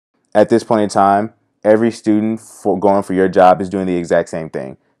at this point in time, every student for going for your job is doing the exact same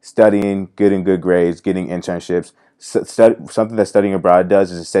thing. Studying, getting good grades, getting internships. Something that studying abroad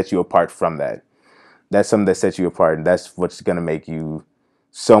does is it sets you apart from that. That's something that sets you apart, and that's what's going to make you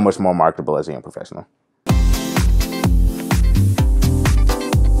so much more marketable as a young professional.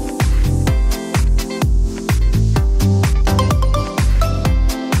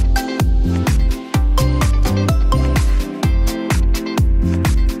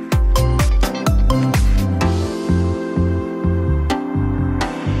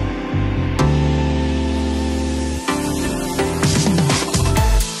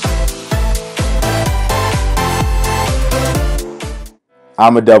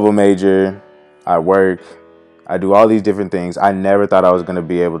 I'm a double major. I work. I do all these different things. I never thought I was going to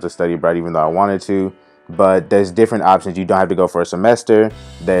be able to study abroad even though I wanted to. But there's different options. You don't have to go for a semester.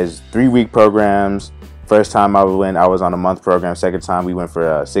 There's 3-week programs. First time I went, I was on a month program. Second time we went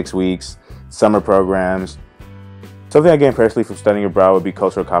for 6 weeks. Summer programs. Something I gained personally from studying abroad would be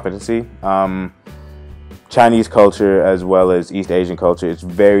cultural competency. Chinese culture as well as East Asian culture. It's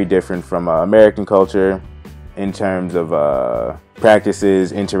very different from American culture in terms of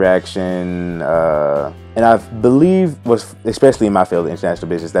practices, interaction, and I believe, especially in my field, international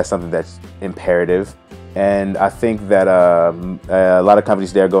business, that's something that's imperative. And I think that a lot of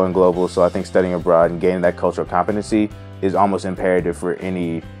companies there are going global, so I think studying abroad and gaining that cultural competency is almost imperative for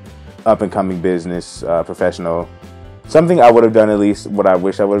any up-and-coming business professional. Something I would have done, at least what I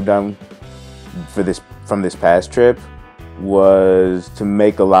wish I would have done from this past trip, was to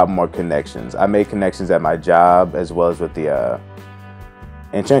make a lot more connections. I made connections at my job as well as with the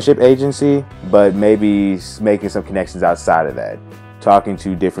internship agency, but maybe making some connections outside of that. Talking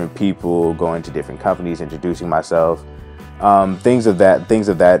to different people, going to different companies, introducing myself, things of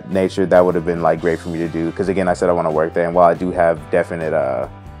that nature. That would have been like great for me to do, because again, I said I want to work there, and while I do have definite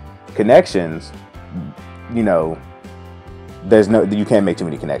connections, you know, you can't make too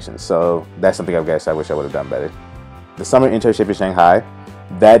many connections. So that's something I guess I wish I would have done better. The summer internship in Shanghai,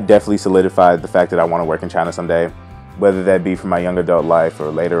 that definitely solidified the fact that I want to work in China someday, whether that be for my young adult life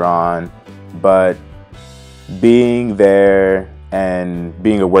or later on. But being there and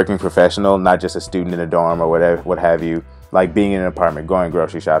being a working professional, not just a student in a dorm or whatever, what have you, like being in an apartment, going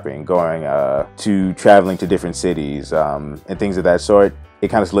grocery shopping, going to traveling to different cities and things of that sort, it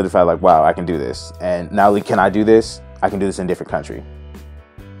kind of solidified like, wow, I can do this. And not only can I do this, I can do this in a different country.